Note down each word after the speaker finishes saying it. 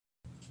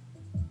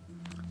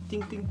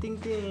ting ting ting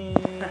ting.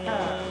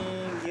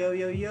 Yo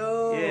yo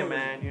yo. Yeah,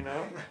 man. You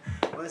know.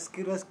 What's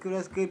good,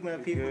 my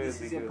people? This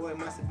is your boy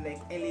Master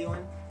Black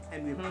Elion,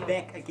 and we're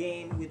back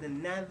again with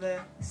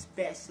another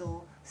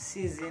special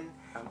season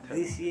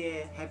this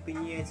year. Happy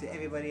New Year to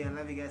everybody. I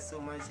love you guys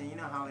so much, and you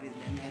know how it is,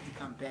 man. We had to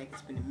come back.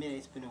 It's been a minute.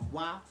 It's been a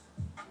while.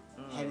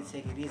 Had to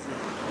take it easy.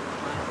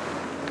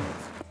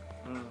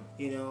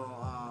 You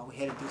know, we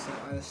had to do some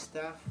other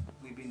stuff.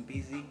 We've been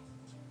busy.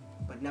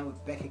 But now we're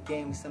back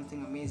again with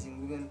something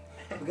amazing.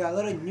 We got a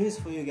lot of news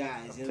for you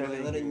guys. You know,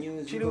 a lot of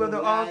news. Chilling with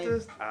the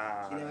artist.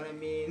 You know what I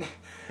mean?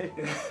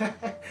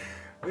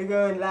 We're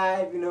going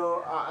live. You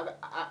know,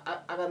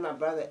 I got my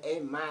brother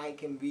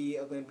Mike, and we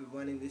are going to be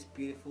running this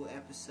beautiful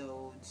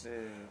episodes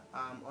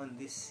on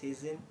this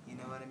season. You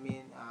know what I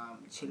mean?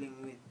 Chilling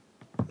with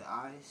the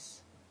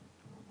artists.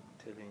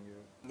 Telling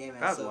you. Yeah,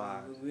 man. That's so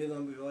wild. we're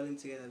gonna be rolling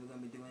together. We're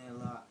gonna be doing a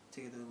lot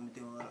together. We're gonna be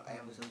doing a lot of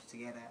episodes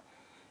together.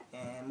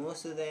 And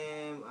most of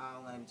them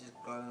I'm gonna be just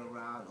going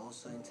around,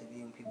 also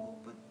interviewing people.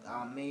 But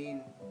our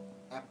main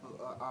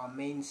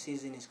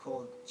season is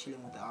called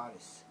Chilling with the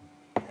Artists,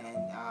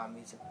 and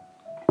it's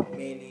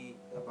mainly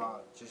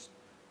about just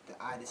the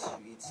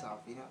artistry itself,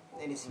 you know.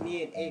 And it's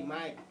me and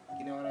Mike,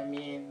 you know what I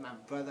mean? My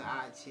brother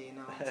Archie, you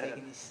know,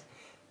 taking this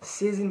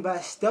season by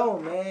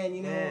stone, man.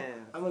 You know,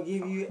 I'm gonna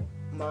give you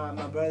my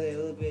brother a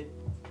little bit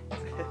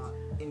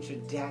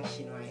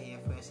introduction right here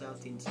for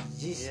yourself to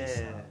introduce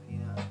yourself, you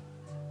know.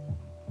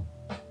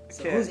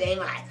 So who's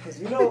Mike? Because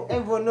you know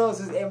everyone knows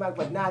who's Mike,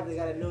 but now they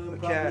gotta know him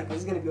properly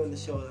because he's gonna be on the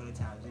show all the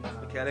time. You know?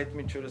 Okay, let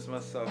me introduce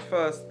myself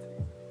first.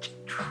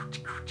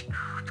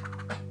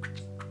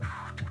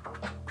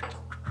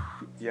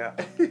 Yeah.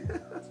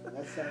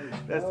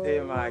 That's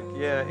Mike.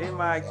 Yeah,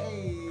 Mike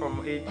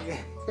from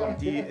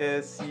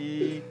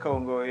DSC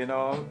Congo. You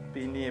know,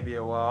 been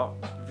here a while.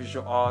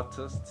 Visual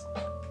artist,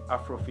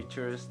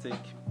 Afrofuturistic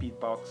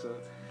beatboxer.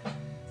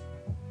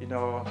 You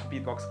know,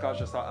 beatbox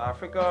culture, South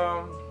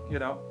Africa. You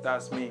know,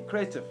 that's me,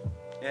 creative.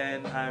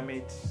 And I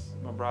meet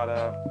my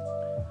brother.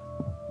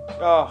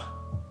 Oh,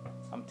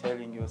 I'm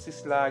telling you,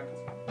 it's like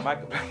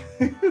Michael Black.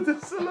 Why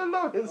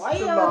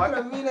you looking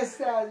at me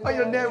sound? Oh,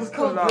 your name is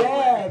called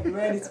Black,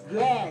 man. It's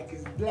black.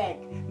 It's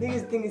black.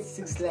 Niggas think it's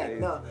 6 lakh.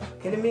 No,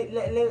 okay,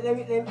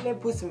 let me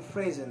put some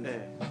phrase on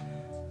there.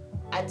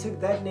 I took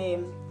that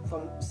name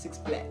from 6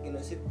 Black. You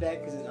know, 6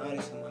 Black is an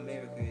artist from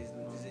America. He's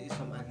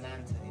from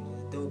Atlanta. You know,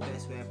 the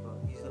dopest rapper.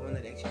 He's the one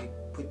that actually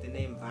put the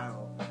name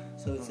viral.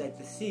 So it's like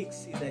the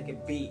 6 is like a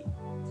B.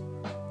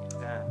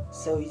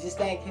 So you just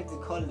like have to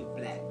call it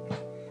Black.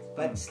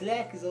 But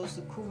slack is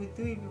also cool with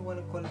you if you want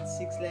to call it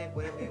 6 lakh,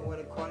 whatever you want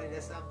to call it,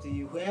 that's up to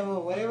you.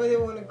 Whatever they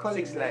want to call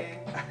 6 it,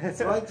 lakh.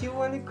 It's what you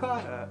want to call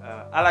it.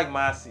 I like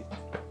Marcy.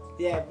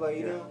 Yeah, but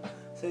you know,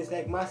 so it's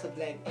like Master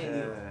Black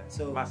Alien.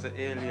 So Master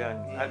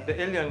Alien. The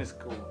alien is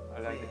cool. I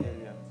like the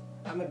alien.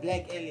 I'm a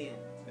black alien.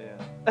 Yeah.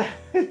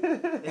 You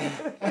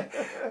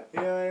know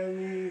what I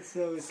mean?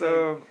 So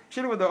like,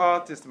 chilling with the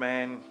artist,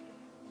 man.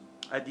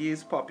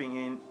 Ideas popping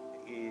in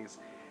is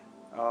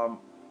a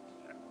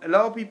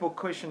lot of people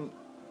question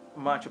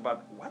much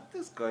about what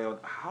is going on.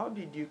 How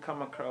did you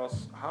come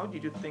across? How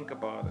did you think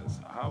about this?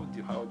 How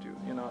do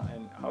you know?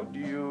 And how do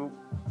you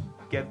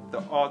get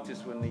the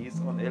artist when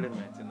he's on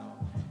element? You know,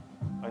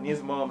 on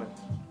his moment.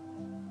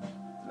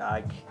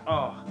 Like,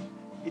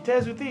 it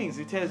tells you things.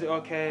 It tells you,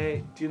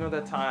 okay, do you know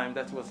that time?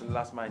 That was the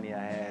last money I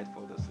had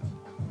for this.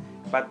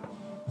 But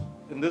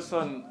in this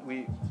one,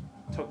 we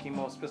talking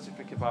more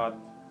specific about.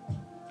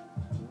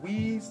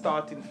 We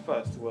starting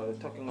first. We're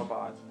talking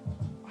about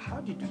how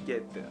did you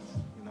get this?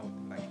 You know,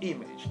 like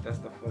image. That's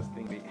the first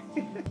thing we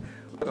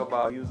talk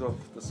about. Use of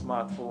the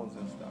smartphones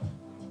and stuff.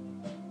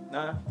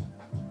 Nah.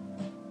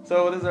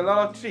 So there's a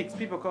lot of tricks.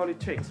 People call it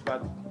tricks,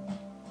 but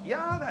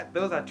yeah,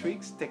 those are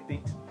tricks,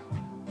 techniques.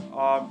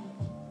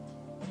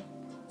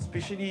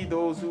 Especially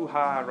those who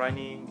are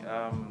running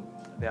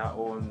their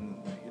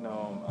own, you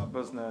know,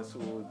 business,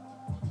 or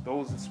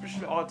those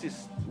especially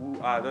artists who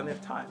don't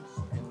have time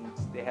and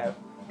they have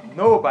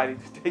nobody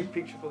to take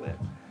picture for them.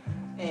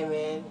 Hey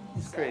man,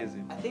 it's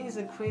crazy. I think it's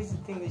a crazy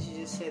thing that you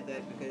just said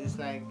that, because it's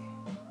like,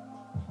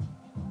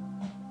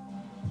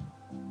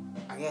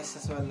 I guess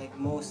that's what like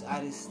most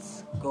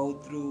artists go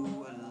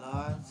through a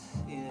lot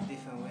in a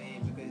different way,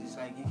 because it's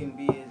like you can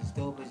be as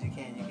dope as you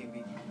can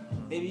be,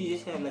 maybe you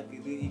just have like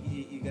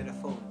you got a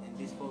phone, and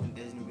this phone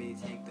doesn't really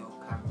take dope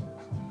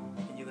cameras,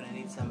 and you're gonna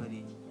need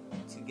somebody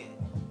to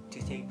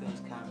take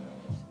those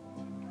cameras,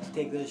 to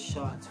take those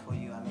shots for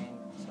you. I mean,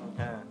 so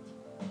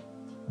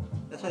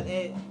that's what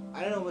I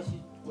don't know what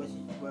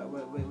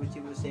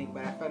you were saying,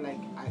 but I felt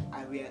like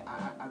I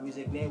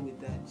resonate with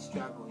that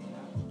struggle, you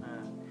know.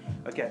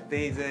 Okay,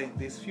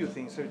 there's few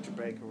things. Sorry to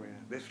break away.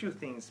 There's few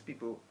things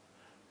people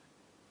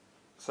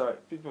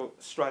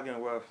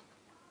struggling with.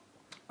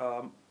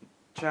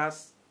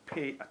 Just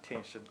pay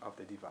attention of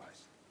the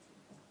device.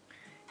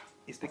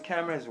 Is the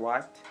camera is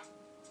right?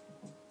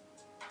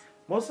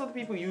 Most of the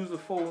people use the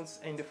phones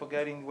and they're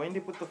forgetting when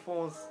they put the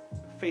phones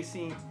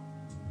facing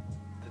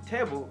the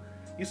table,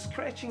 you're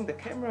scratching the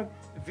camera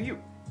view.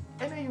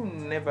 And then you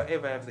never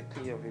ever have the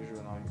clear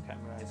visual on your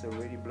camera. It's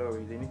already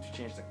blurry. They need to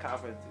change the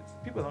cover.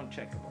 People don't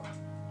check about it.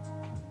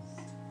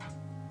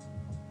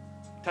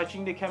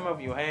 Touching the camera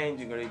with your hand,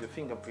 you get the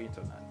fingerprint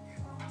on that.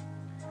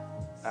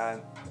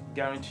 And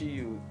guarantee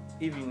you,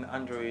 even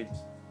Android,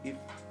 if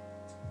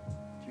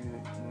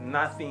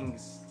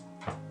nothing's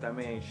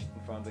damaged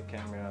in front of the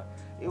camera,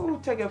 it will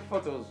take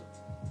photos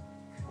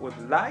with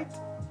light,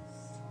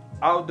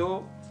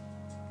 outdoor,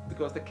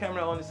 because the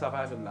camera only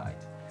survives with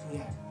light.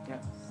 Yeah. Yeah.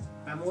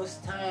 But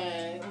most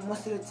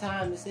of the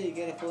time, let's say you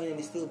get a phone and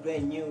it's still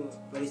brand new,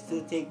 but it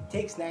still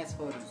takes nice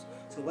photos.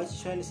 So what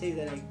you're trying to say is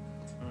that like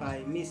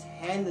by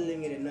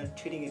mishandling it and not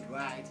treating it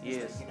right,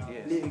 Yes, like,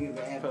 yes. leaving it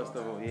wherever, First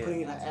of all, yeah.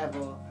 putting it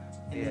however,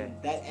 and then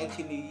that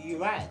actually, you're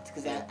right.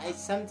 Because I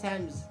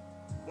sometimes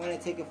when I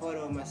take a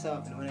photo of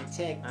myself and when I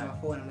check my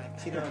phone, I'm like,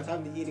 shit, I'm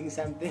probably eating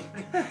something.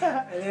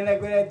 And then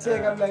like when I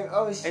check, I'm like,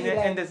 oh shit.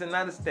 And there's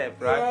another step,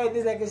 right? Yeah,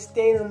 there's like a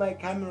stain on my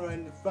camera,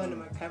 in the front of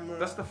my camera.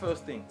 That's the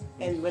first thing.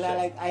 And when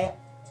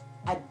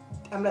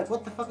I'm like,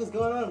 what the fuck is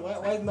going on?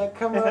 Why is my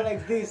camera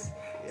like this?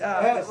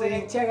 Yeah, when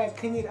I check, I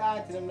clean it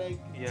out, and I'm like,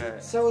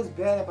 it shows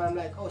better, but I'm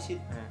like, oh shit.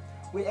 Yeah.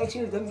 We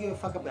actually don't give a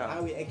fuck about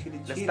how we actually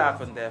treat it. Let's start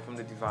from there, from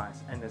the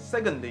device. And then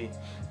secondly,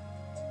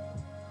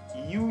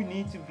 you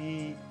need to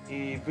be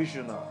a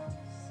visionary.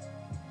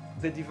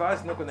 The device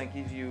is not going to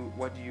give you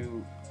what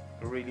you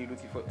really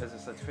looking for as a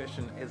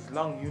satisfaction as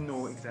long you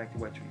know exactly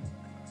what you need.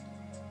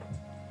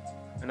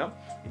 You know?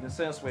 In a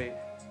sense where,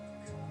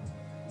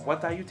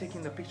 what are you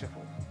taking the picture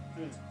for?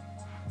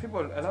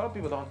 A lot of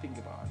people don't think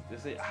about it. They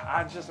say,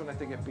 I just want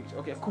to take a picture.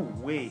 Okay, cool,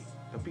 wait,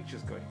 the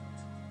picture's going.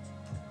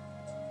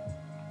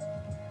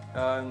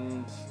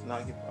 And now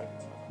I give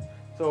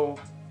so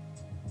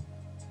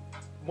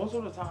most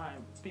of the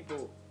time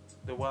people,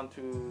 they want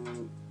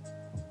to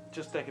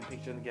just take a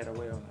picture and get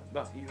away on it.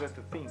 But you have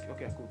to think,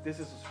 okay, cool,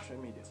 this is a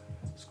social media.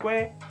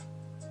 Square,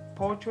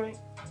 portrait,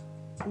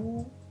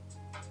 pool,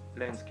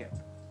 landscape.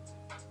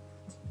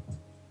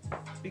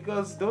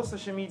 Because those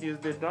social medias,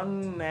 they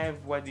don't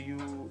have what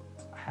you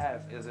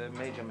have as a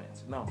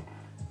measurement. No.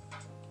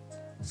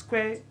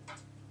 Square,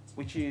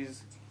 which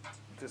is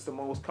just the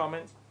most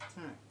common,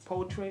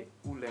 portrait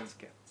or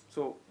landscape.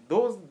 So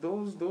those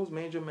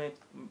measurements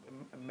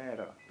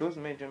matter. Those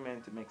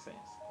measurements make sense.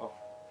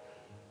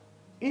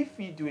 If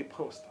we do a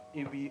post,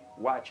 if we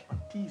watch on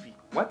TV,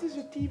 what is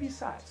your TV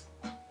size?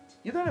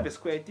 You don't have a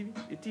square TV.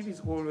 Your TV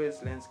is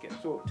always landscape.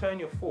 So turn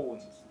your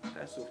phones.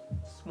 That's a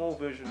small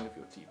version of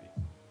your TV.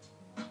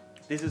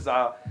 This is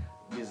our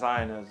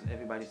designers.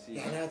 Everybody sees.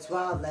 Yeah, that's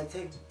wild. Like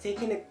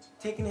taking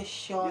a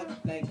shot.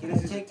 Like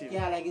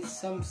like it's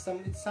something.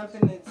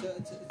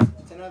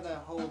 It's another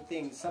whole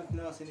thing. Something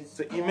else in its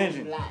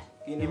imagine life.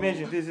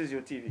 Imagine this is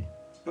your TV.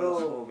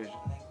 Bro,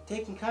 like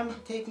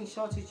taking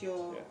shots with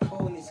your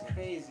phone is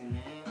crazy,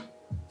 man.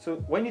 So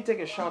when you take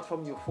a shot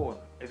from your phone,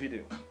 a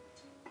video,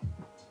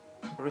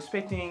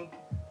 respecting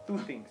three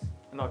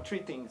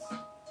things.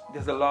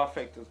 There's a lot of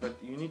factors, but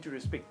you need to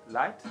respect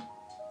light,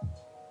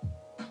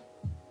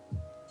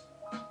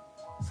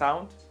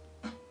 sound.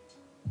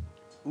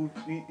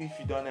 If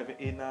you don't have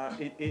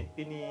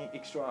any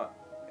extra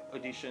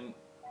addition,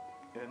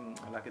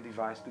 like a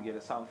device to get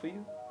a sound for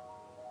you.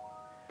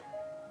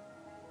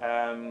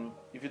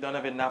 If you don't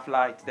have enough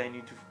light, then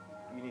you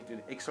need to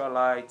extra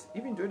light.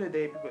 Even during the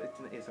day, people it's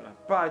an extra light.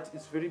 But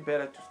it's very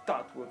better to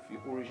start with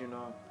your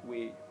original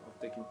way of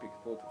taking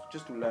photos,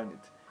 just to learn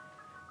it.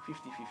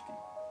 50-50.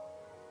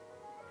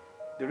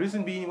 The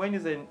reason being, when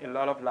there's a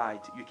lot of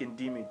light, you can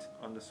dim it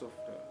on the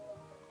software,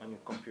 on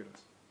your computer.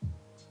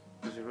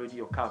 There's already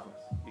your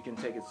covers. You can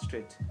take it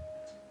straight.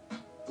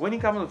 When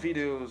it comes to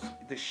videos,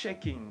 the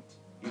shaking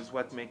is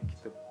what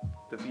makes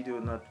the video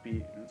not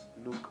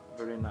look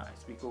very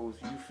nice, because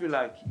you feel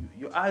like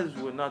your eyes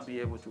will not be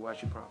able to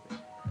watch it properly.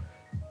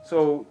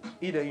 So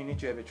either you need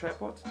to have a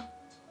tripod,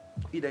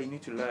 either you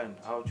need to learn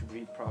how to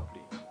breathe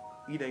properly,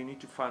 either you need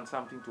to find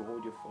something to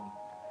hold your phone.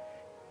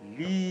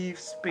 Leave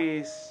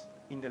space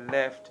in the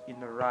left, in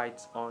the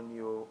right when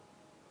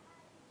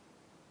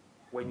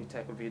you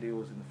take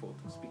videos and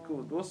photos,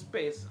 because those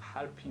space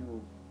help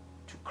you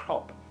to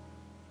crop.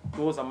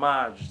 Those are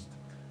merged.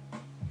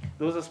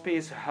 Those are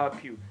space to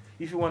help you.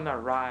 If you want to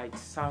write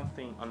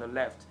something on the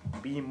left,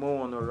 be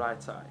more on the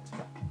right side.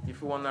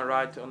 If you want to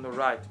write on the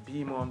right,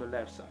 be more on the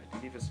left side.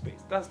 Leave a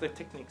space. That's the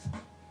techniques.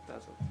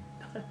 That's it.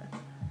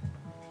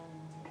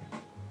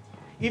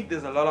 If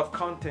there's a lot of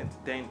content,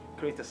 then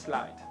create a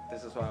slide.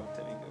 This is what I'm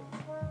telling you.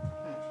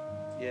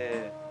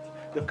 Yeah.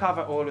 The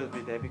cover always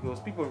be there,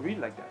 because people read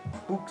like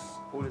that. Books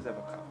always have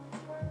a cover.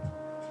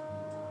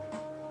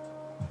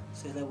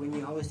 So that when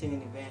you're hosting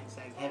an event, it's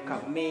like having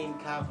the main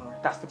cover.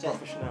 That's the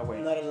professional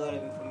way. Not a lot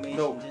of information.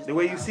 No, just the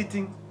way you're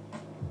sitting,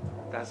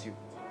 that's you.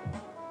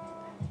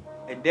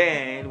 And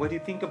then what you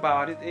think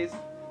about it is,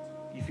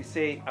 if you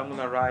say, I'm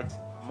gonna write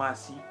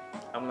Marcy,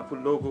 I'm gonna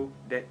put logo,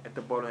 that at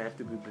the bottom have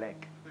to be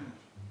black.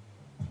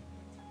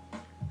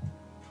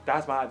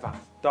 That's my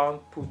advice.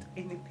 Don't put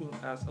anything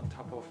else on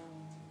top of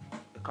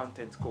the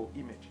content called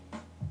image.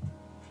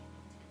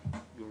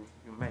 You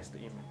mess the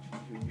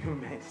image. You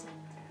mess.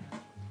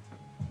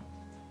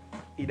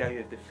 Either you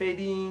have the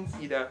fadings,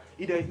 either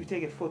you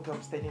take a photo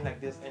of standing like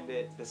this and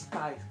the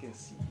sky can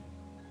see.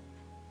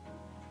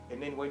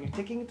 And then when you're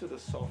taking it to the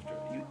software,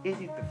 you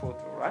edit the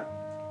photo, right?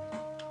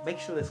 Make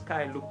sure the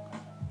sky look,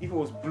 if it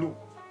was blue,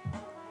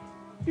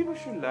 people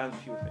should learn a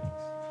few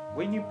things.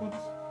 When you put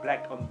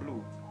black on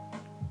blue,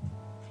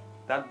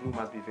 that blue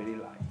must be very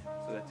light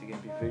so that it can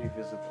be very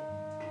visible.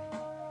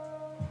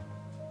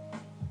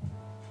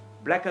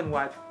 Black and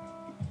white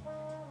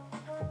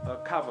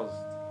covers,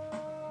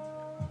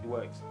 it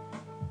works.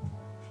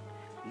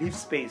 Leave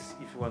space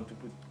if you want to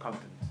put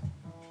content.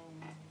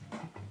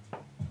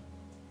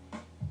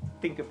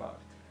 Think about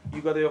it.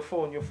 You got your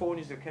phone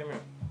is your camera.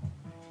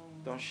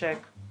 Don't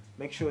check,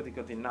 make sure they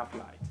got enough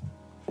light.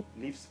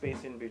 Leave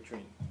space in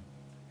between.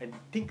 And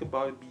think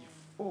about it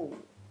before